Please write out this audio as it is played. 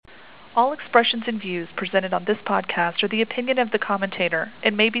All expressions and views presented on this podcast are the opinion of the commentator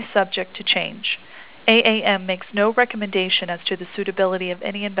and may be subject to change. AAM makes no recommendation as to the suitability of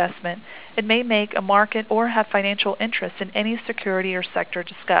any investment and may make a market or have financial interest in any security or sector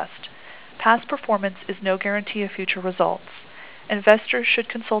discussed. Past performance is no guarantee of future results. Investors should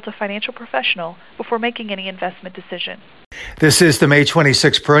consult a financial professional before making any investment decision. This is the May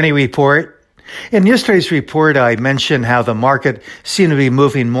 26 Peroni Report. In yesterday's report, I mentioned how the market seemed to be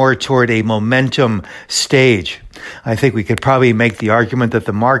moving more toward a momentum stage. I think we could probably make the argument that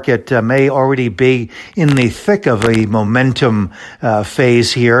the market may already be in the thick of a momentum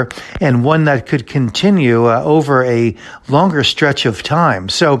phase here, and one that could continue over a longer stretch of time.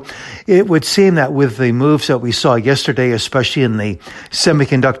 So it would seem that with the moves that we saw yesterday, especially in the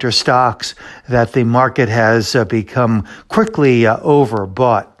semiconductor stocks, that the market has become quickly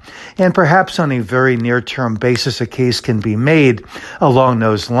overbought. And perhaps on a very near-term basis, a case can be made along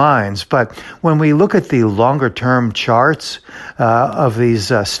those lines. But when we look at the longer-term charts of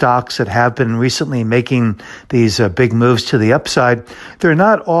these stocks that have been recently making these big moves to the upside, they're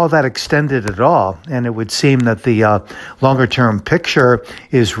not all that extended at all. And it would seem that the longer-term picture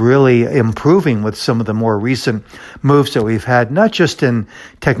is really improving with some of the more recent moves that we've had, not just in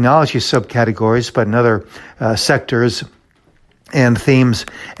technology subcategories, but in other sectors and themes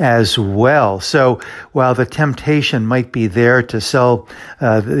as well. So while the temptation might be there to sell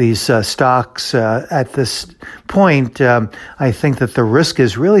these stocks at this point, I think that the risk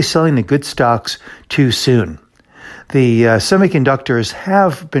is really selling the good stocks too soon. The semiconductors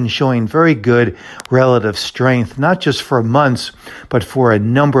have been showing very good relative strength, not just for months, but for a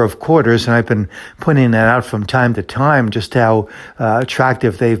number of quarters. And I've been pointing that out from time to time, just how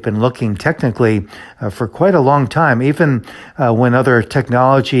attractive they've been looking technically for quite a long time. Even when other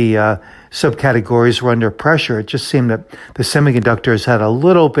technology subcategories were under pressure, it just seemed that the semiconductors had a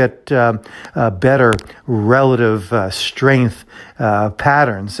little bit better relative strength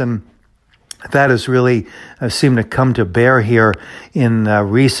patterns. And that has really seemed to come to bear here in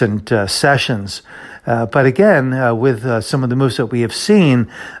recent sessions. But again, with some of the moves that we have seen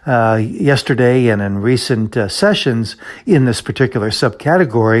yesterday and in recent sessions in this particular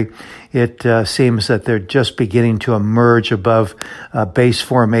subcategory, it seems that they're just beginning to emerge above base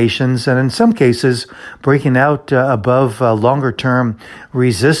formations and in some cases breaking out above longer-term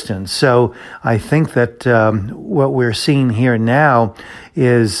resistance. So I think that what we're seeing here now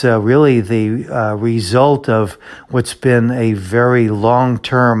is really the result of what's been a very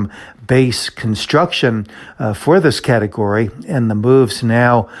long-term base construction for this category, and the moves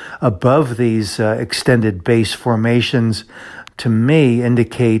now above these extended base formations to me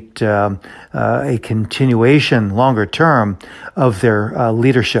indicate a continuation longer term of their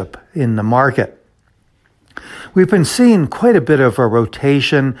leadership in the market. We've been seeing quite a bit of a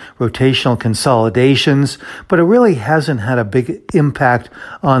rotational consolidations, but it really hasn't had a big impact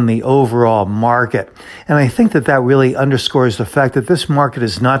on the overall market. And I think that that really underscores the fact that this market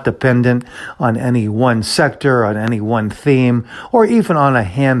is not dependent on any one sector, on any one theme, or even on a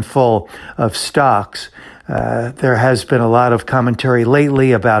handful of stocks. There has been a lot of commentary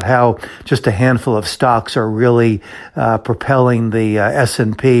lately about how just a handful of stocks are really propelling the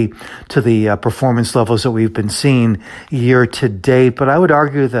S&P to the performance levels that we've been seeing year to date. But I would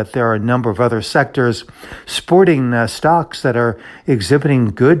argue that there are a number of other sectors sporting stocks that are exhibiting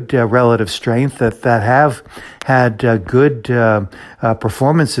good relative strength that have had good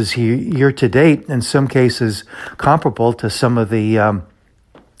performances year to date, in some cases comparable to some of the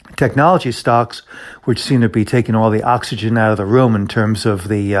technology stocks, which seem to be taking all the oxygen out of the room in terms of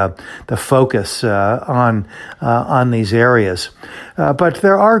the focus on these areas. But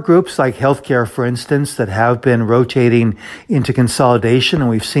there are groups like healthcare, for instance, that have been rotating into consolidation, and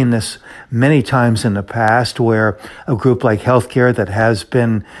we've seen this many times in the past, where a group like healthcare that has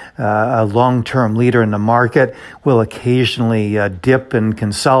been a long-term leader in the market will occasionally dip and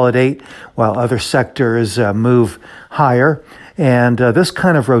consolidate while other sectors move higher. And this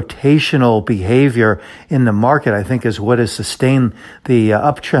kind of rotational behavior in the market, I think, is what has sustained the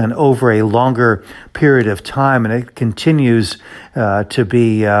uptrend over a longer period of time, and it continues to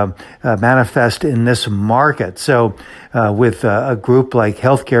be manifest in this market. So with a group like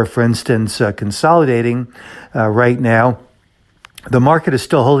healthcare, for instance, consolidating right now, the market is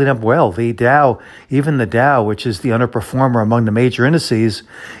still holding up well. The Dow, even the Dow, which is the underperformer among the major indices,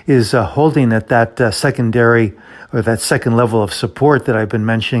 is holding at that secondary or that second level of support that I've been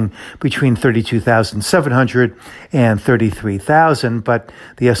mentioning between 32,700 and 33,000, but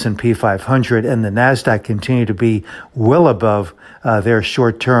the S&P 500 and the NASDAQ continue to be well above their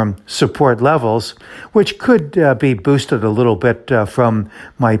short-term support levels, which could be boosted a little bit from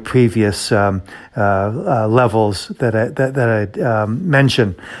my previous levels that I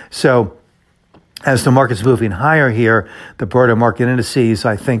mentioned. So as the market's moving higher here, the broader market indices,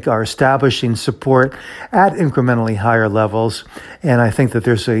 I think, are establishing support at incrementally higher levels. And I think that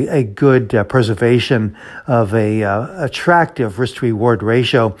there's a good preservation of a attractive risk-to-reward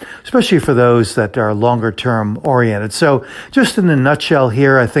ratio, especially for those that are longer-term oriented. So just in a nutshell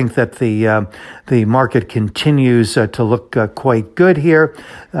here, I think that the market continues to look quite good here.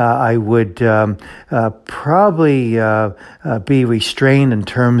 I would probably be restrained in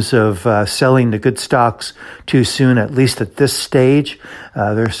terms of selling the good stocks too soon, at least at this stage.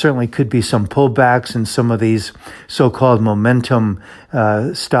 There certainly could be some pullbacks in some of these so-called momentum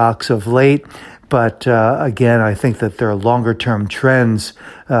stocks of late. But again, I think that their longer-term trends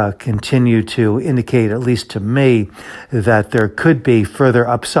continue to indicate, at least to me, that there could be further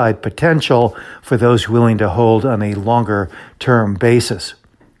upside potential for those willing to hold on a longer-term basis.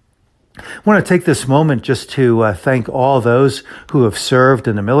 I want to take this moment just to thank all those who have served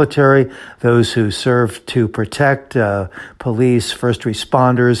in the military, those who serve to protect police, first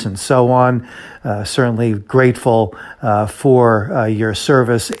responders, and so on. Certainly grateful for your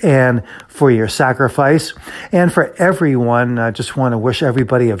service and for your sacrifice. And for everyone, I just want to wish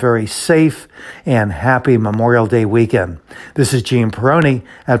everybody a very safe and happy Memorial Day weekend. This is Gene Peroni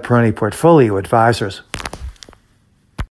at Peroni Portfolio Advisors.